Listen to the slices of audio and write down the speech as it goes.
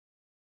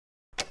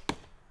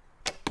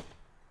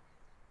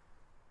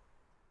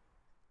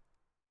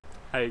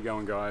How you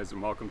going, guys,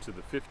 and welcome to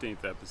the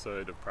 15th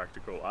episode of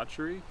Practical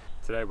Archery.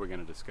 Today we're going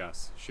to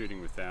discuss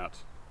shooting without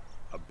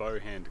a bow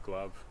hand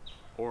glove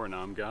or an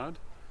arm guard,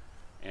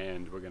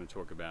 and we're going to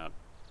talk about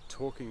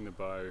torquing the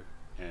bow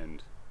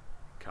and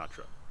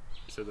Khatra.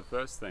 So the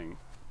first thing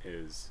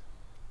is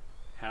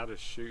how to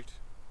shoot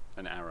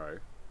an arrow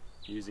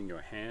using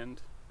your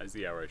hand as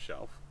the arrow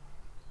shelf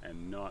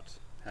and not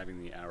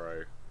having the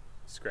arrow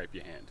scrape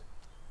your hand.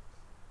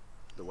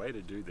 The way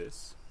to do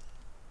this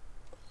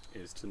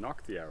is to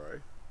knock the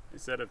arrow,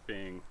 instead of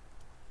being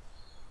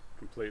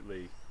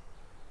completely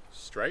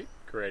straight,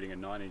 creating a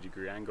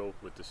 90-degree angle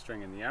with the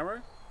string and the arrow.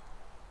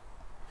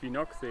 If you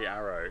knock the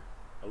arrow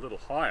a little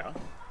higher,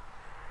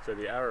 so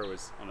the arrow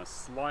is on a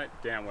slight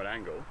downward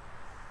angle,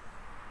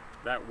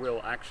 that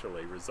will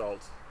actually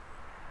result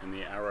in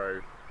the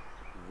arrow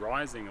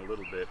rising a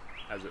little bit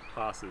as it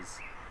passes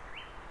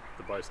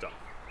the bow staff.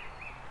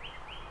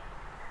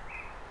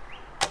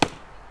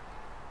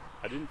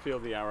 I didn't feel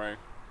the arrow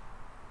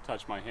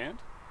touch my hand,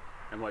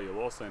 and what you'll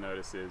also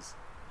notice is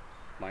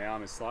my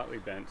arm is slightly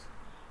bent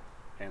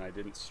and I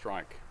didn't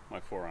strike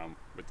my forearm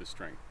with the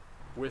string.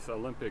 With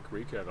Olympic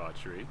recurve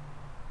archery,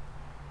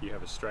 you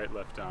have a straight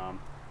left arm,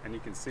 and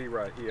you can see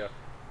right here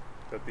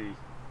that the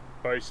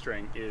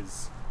bowstring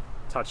is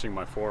touching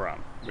my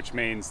forearm, which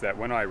means that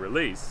when I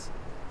release,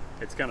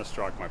 it's going to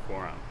strike my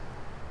forearm.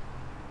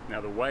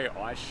 Now the way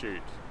I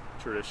shoot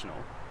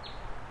traditional,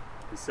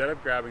 instead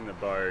of grabbing the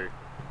bow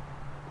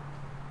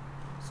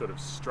sort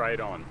of straight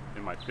on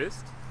in my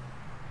fist,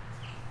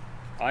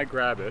 I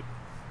grab it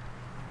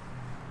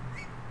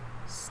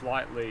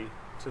slightly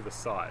to the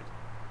side,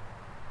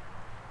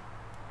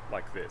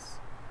 like this.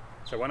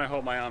 So when I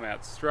hold my arm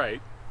out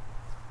straight,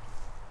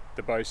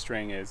 the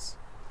bowstring is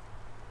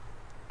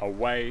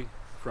away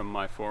from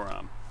my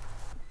forearm.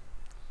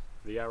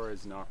 The arrow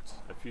is knocked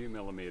a few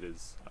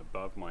millimeters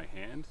above my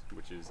hand,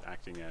 which is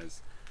acting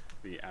as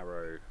the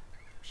arrow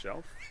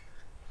shelf.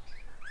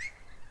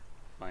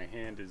 My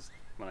hand is,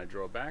 when I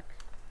draw back,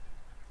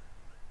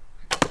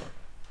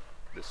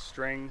 the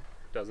string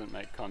doesn't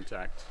make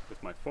contact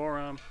with my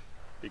forearm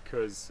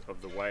because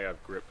of the way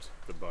I've gripped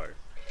the bow.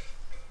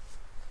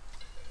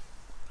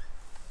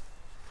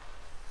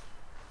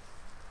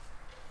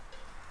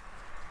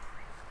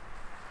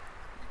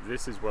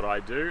 This is what I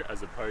do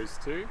as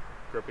opposed to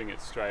gripping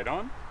it straight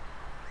on,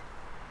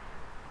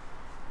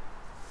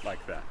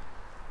 like that.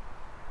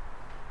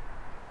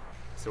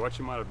 So what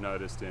you might have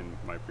noticed in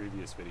my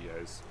previous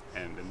videos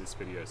and in this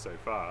video so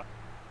far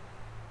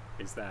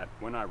is that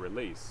when I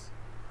release,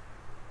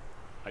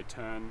 I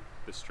turn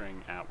the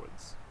string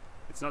outwards.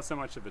 It's not so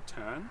much of a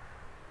turn,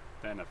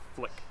 than a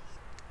flick.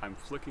 I'm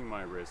flicking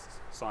my wrist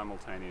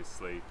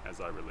simultaneously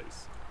as I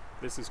release.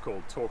 This is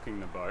called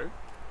torquing the bow,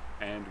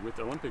 and with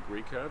Olympic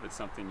recurve, it's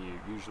something you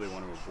usually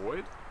want to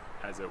avoid,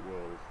 as it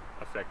will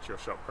affect your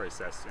shot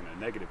process in a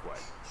negative way.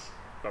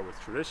 But with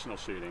traditional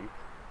shooting,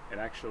 it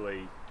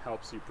actually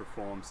helps you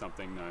perform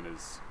something known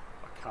as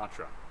a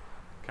Khatra.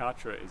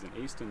 Khatra is an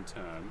Eastern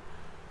term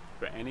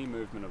for any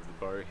movement of the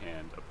bow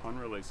hand upon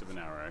release of an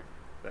arrow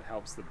that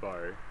helps the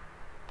bow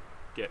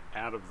get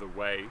out of the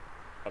way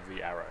of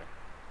the arrow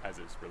as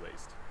it's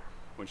released.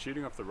 When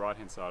shooting off the right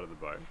hand side of the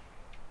bow,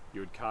 you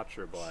would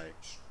Khatra by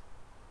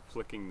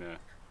flicking the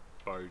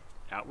bow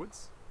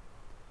outwards.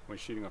 When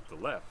shooting off the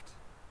left,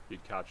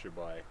 you'd Khatra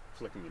by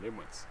flicking it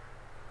inwards.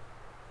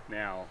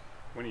 Now,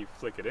 when you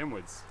flick it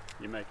inwards,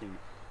 you're making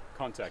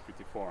contact with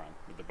your forearm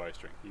with the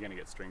bowstring. You're going to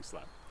get string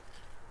slap.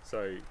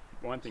 So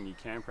one thing you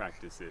can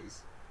practice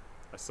is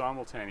a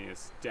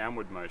simultaneous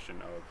downward motion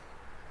of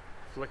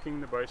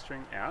flicking the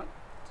bowstring out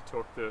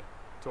to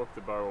torque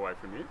the bow away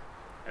from you,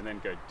 and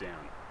then go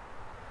down.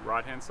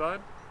 Right hand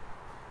side,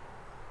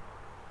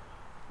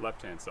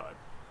 left hand side.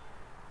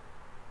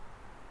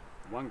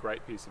 One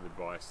great piece of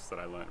advice that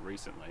I learnt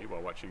recently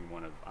while watching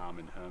one of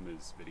Armin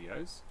Hermer's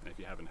videos, and if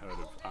you haven't heard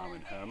of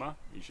Armin Hermer,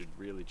 you should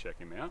really check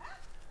him out,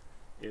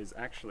 is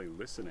actually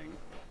listening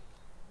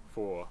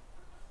for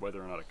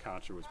whether or not a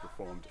Khatra was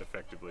performed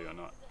effectively or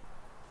not.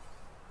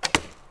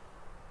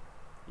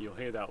 You'll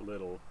hear that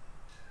little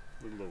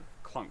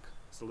clunk,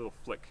 it's a little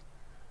flick.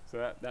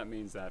 So that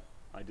means that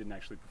I didn't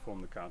actually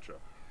perform the Khatra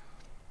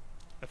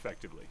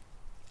effectively.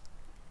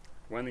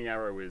 When the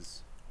arrow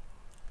is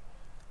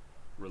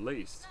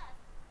released,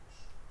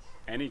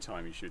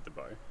 anytime you shoot the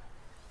bow,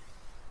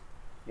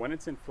 when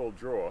it's in full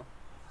draw,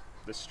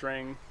 the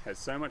string has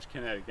so much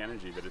kinetic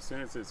energy that as soon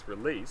as it's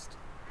released,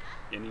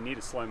 and you need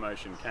a slow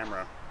motion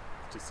camera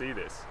to see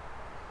this,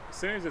 as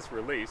soon as it's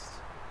released,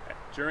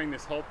 during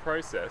this whole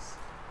process,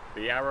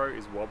 the arrow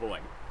is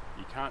wobbling.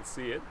 You can't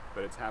see it,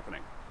 but it's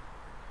happening.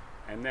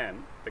 And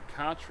then the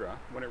Khatra,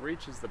 when it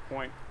reaches the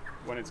point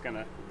when it's going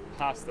to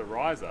pass the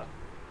riser,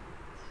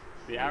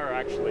 the arrow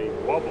actually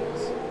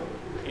wobbles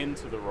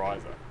into the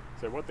riser.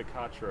 So what the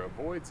Khatra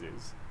avoids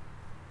is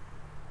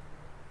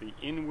the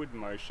inward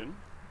motion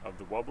of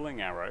the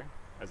wobbling arrow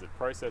as it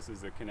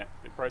processes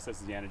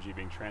the energy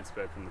being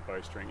transferred from the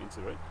bowstring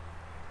into it,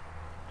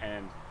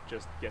 and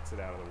just gets it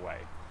out of the way,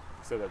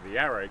 so that the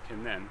arrow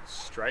can then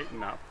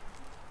straighten up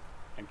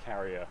and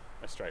carry a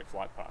straight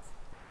flight path.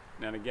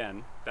 Now and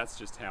again, that's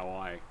just how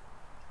I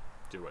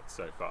do it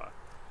so far.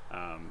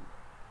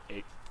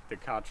 The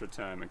Khatra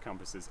term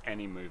encompasses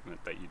any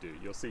movement that you do.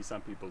 You'll see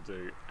some people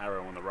do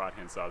arrow on the right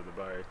hand side of the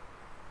bow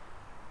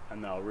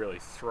and they'll really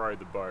throw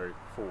the bow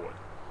forward.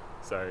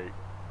 So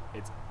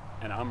it's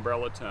an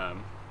umbrella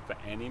term for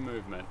any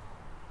movement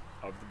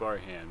of the bow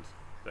hand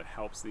that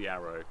helps the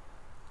arrow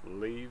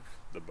leave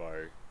the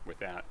bow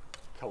without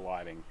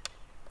colliding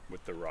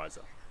with the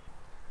riser.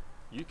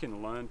 You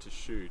can learn to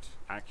shoot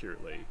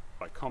accurately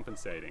by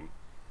compensating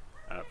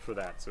for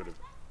that sort of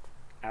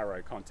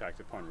arrow contact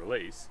upon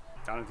release.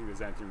 I don't think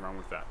there's anything wrong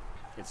with that.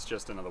 It's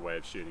just another way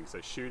of shooting.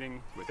 So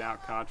shooting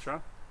without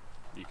Khatra,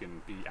 you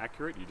can be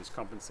accurate, you just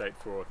compensate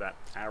for that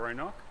arrow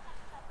knock,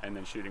 and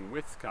then shooting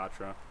with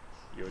Khatra,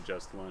 you're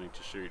just learning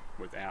to shoot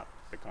without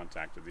the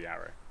contact of the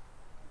arrow.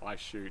 I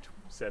shoot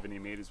 70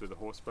 meters with a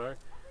horse bow.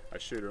 I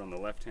shoot it on the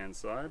left hand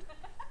side,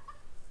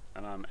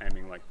 and I'm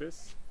aiming like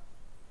this.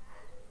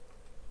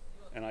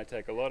 And I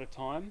take a lot of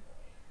time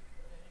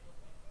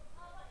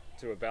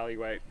to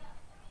evaluate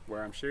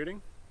where I'm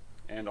shooting,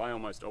 and I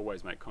almost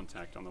always make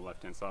contact on the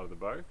left hand side of the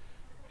bow,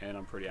 and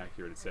I'm pretty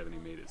accurate at 70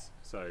 meters.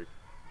 So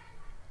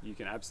you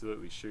can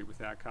absolutely shoot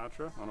without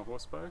Khatra on a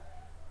horse bow,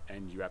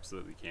 and you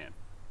absolutely can.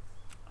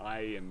 I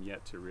am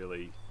yet to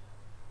really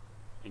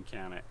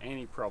encounter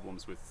any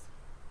problems with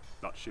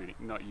not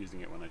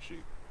using it when I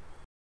shoot.